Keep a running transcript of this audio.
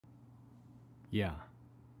YAH,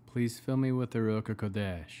 please fill me with the Ruach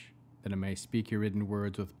HaKodesh, that I may speak your written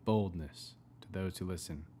words with boldness to those who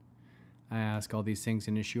listen. I ask all these things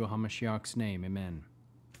in Yeshua HaMashiach's name. Amen.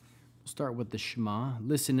 We'll start with the Shema.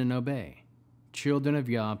 Listen and obey. Children of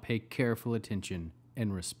Yah, pay careful attention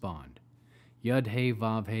and respond. Yud He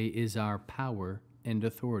Vav He is our power and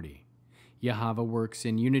authority. Yahweh works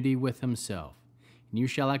in unity with himself, and you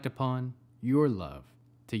shall act upon your love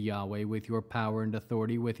to Yahweh with your power and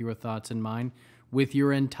authority, with your thoughts in mind, with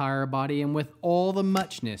your entire body, and with all the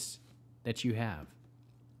muchness that you have.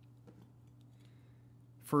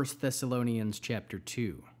 1 Thessalonians chapter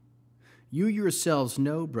 2. You yourselves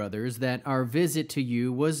know, brothers, that our visit to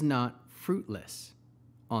you was not fruitless.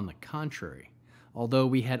 On the contrary, although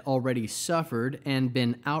we had already suffered and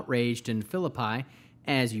been outraged in Philippi,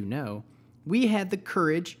 as you know, we had the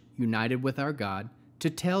courage, united with our God, to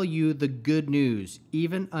tell you the good news,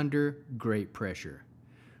 even under great pressure.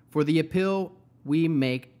 For the appeal we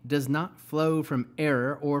make does not flow from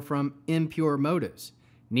error or from impure motives,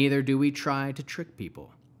 neither do we try to trick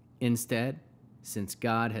people. Instead, since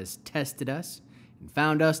God has tested us and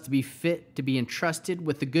found us to be fit to be entrusted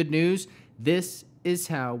with the good news, this is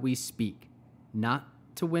how we speak, not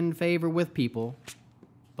to win favor with people,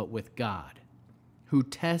 but with God, who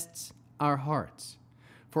tests our hearts.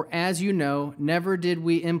 For as you know, never did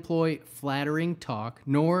we employ flattering talk,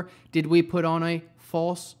 nor did we put on a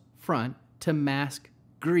false front to mask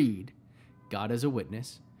greed, God is a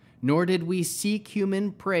witness, nor did we seek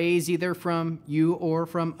human praise either from you or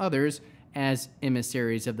from others as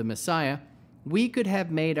emissaries of the Messiah. We could have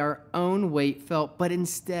made our own weight felt, but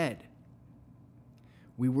instead,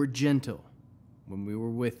 we were gentle when we were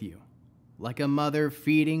with you, like a mother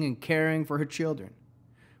feeding and caring for her children.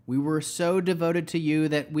 We were so devoted to you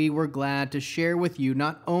that we were glad to share with you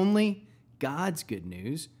not only God's good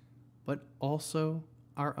news, but also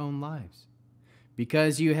our own lives,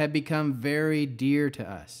 because you have become very dear to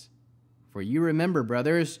us. For you remember,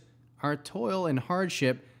 brothers, our toil and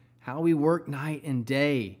hardship, how we worked night and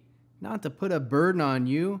day, not to put a burden on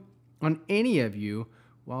you, on any of you,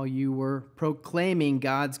 while you were proclaiming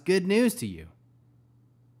God's good news to you.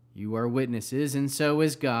 You are witnesses, and so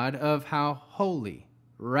is God, of how holy,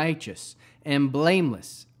 righteous, and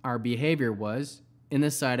blameless our behavior was in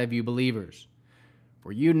the sight of you believers.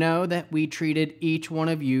 For you know that we treated each one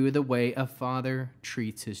of you the way a father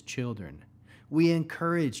treats his children. We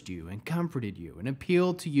encouraged you and comforted you and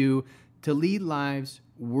appealed to you to lead lives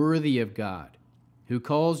worthy of God, who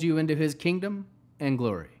calls you into his kingdom and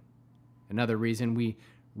glory. Another reason we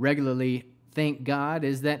regularly thank God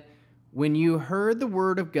is that when you heard the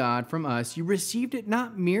word of God from us, you received it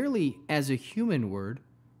not merely as a human word,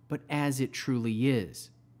 but as it truly is,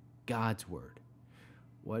 God's word,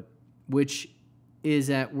 which is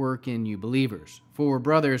at work in you believers. For,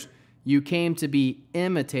 brothers, you came to be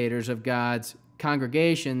imitators of God's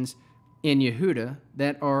congregations in Yehuda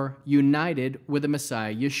that are united with the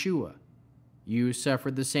Messiah, Yeshua. You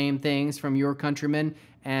suffered the same things from your countrymen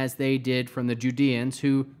as they did from the Judeans,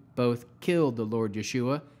 who both killed the Lord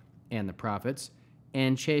Yeshua and the prophets,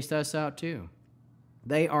 and chased us out too.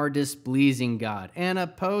 They are displeasing God and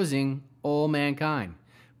opposing all mankind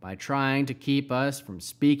by trying to keep us from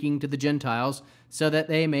speaking to the Gentiles so that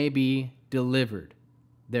they may be delivered.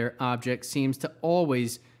 Their object seems to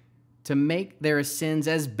always to make their sins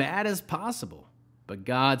as bad as possible, but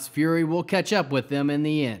God's fury will catch up with them in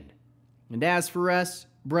the end. And as for us,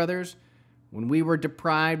 brothers, when we were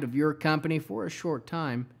deprived of your company for a short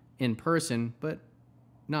time in person, but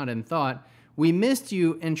not in thought, we missed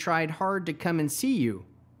you and tried hard to come and see you.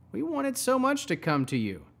 We wanted so much to come to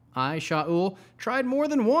you. I, Shaul, tried more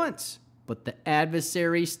than once, but the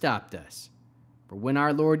adversary stopped us. For when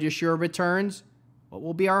our Lord Yeshua returns, what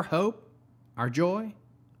will be our hope, our joy,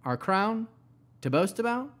 our crown to boast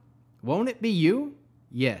about? Won't it be you?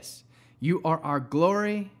 Yes, you are our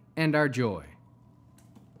glory and our joy.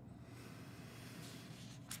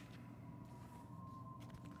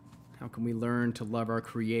 How can we learn to love our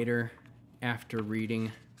Creator after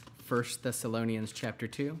reading 1 Thessalonians chapter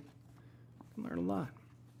 2? We can learn a lot.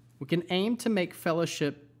 We can aim to make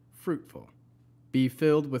fellowship fruitful, be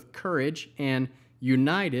filled with courage, and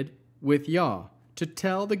united with Yah to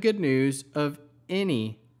tell the good news in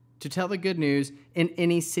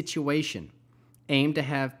any situation. Aim to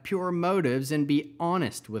have pure motives and be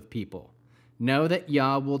honest with people. Know that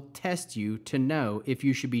Yah will test you to know if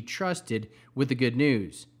you should be trusted with the good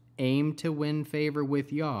news. Aim to win favor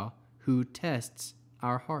with Yah, who tests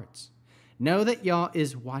our hearts. Know that Yah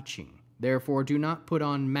is watching. Therefore, do not put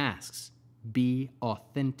on masks. Be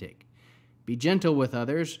authentic. Be gentle with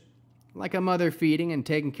others, like a mother feeding and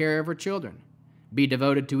taking care of her children. Be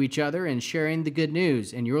devoted to each other and sharing the good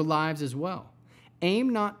news in your lives as well. Aim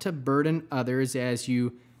not to burden others as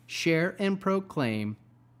you share and proclaim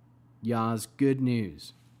YAH's good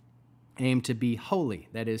news. Aim to be holy,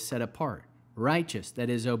 that is set apart, righteous, that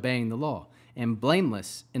is obeying the law, and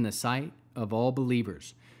blameless in the sight of all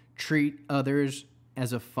believers. Treat others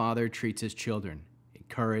as a father treats his children,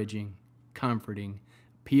 encouraging, comforting,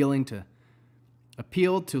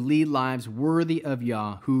 appeal to lead lives worthy of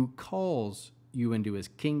YAH, who calls you into his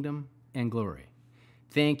kingdom and glory.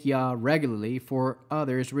 Thank YAH regularly for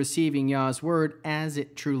others receiving YAH's word as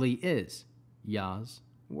it truly is, YAH's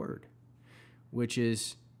word, which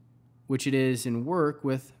it is in work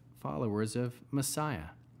with followers of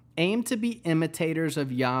Messiah. Aim to be imitators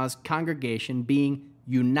of YAH's congregation, being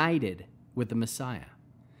united with the Messiah.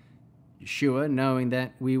 Yeshua, knowing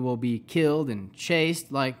that we will be killed and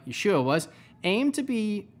chased like Yeshua was, aim to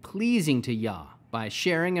be pleasing to YAH by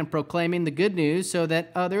sharing and proclaiming the good news so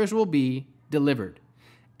that others will be delivered.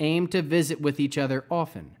 Aim to visit with each other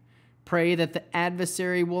often. Pray that the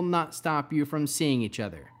adversary will not stop you from seeing each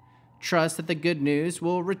other. Trust that the good news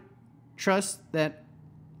trust that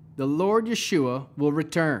the Lord Yeshua will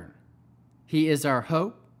return. He is our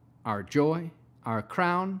hope, our joy, our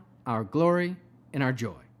crown, our glory, and our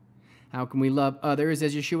joy. How can we love others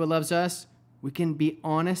as Yeshua loves us? We can be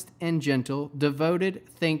honest and gentle, devoted,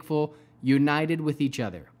 thankful, united with each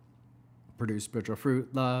other. Produce spiritual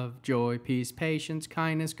fruit, love, joy, peace, patience,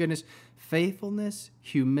 kindness, goodness, faithfulness,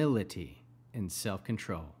 humility, and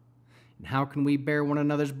self-control. And how can we bear one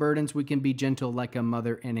another's burdens? We can be gentle like a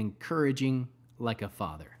mother and encouraging like a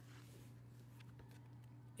father.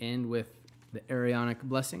 And with the Aaronic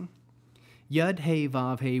blessing. Yud-Heh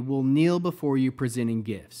Vav-Heh will kneel before you presenting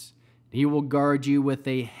gifts. He will guard you with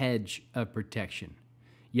a hedge of protection.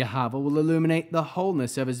 Yahweh will illuminate the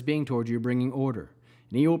wholeness of his being toward you, bringing order.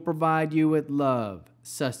 And he will provide you with love,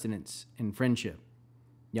 sustenance, and friendship.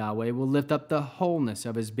 Yahweh will lift up the wholeness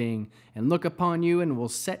of his being and look upon you and will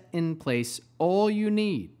set in place all you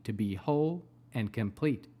need to be whole and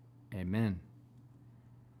complete. Amen.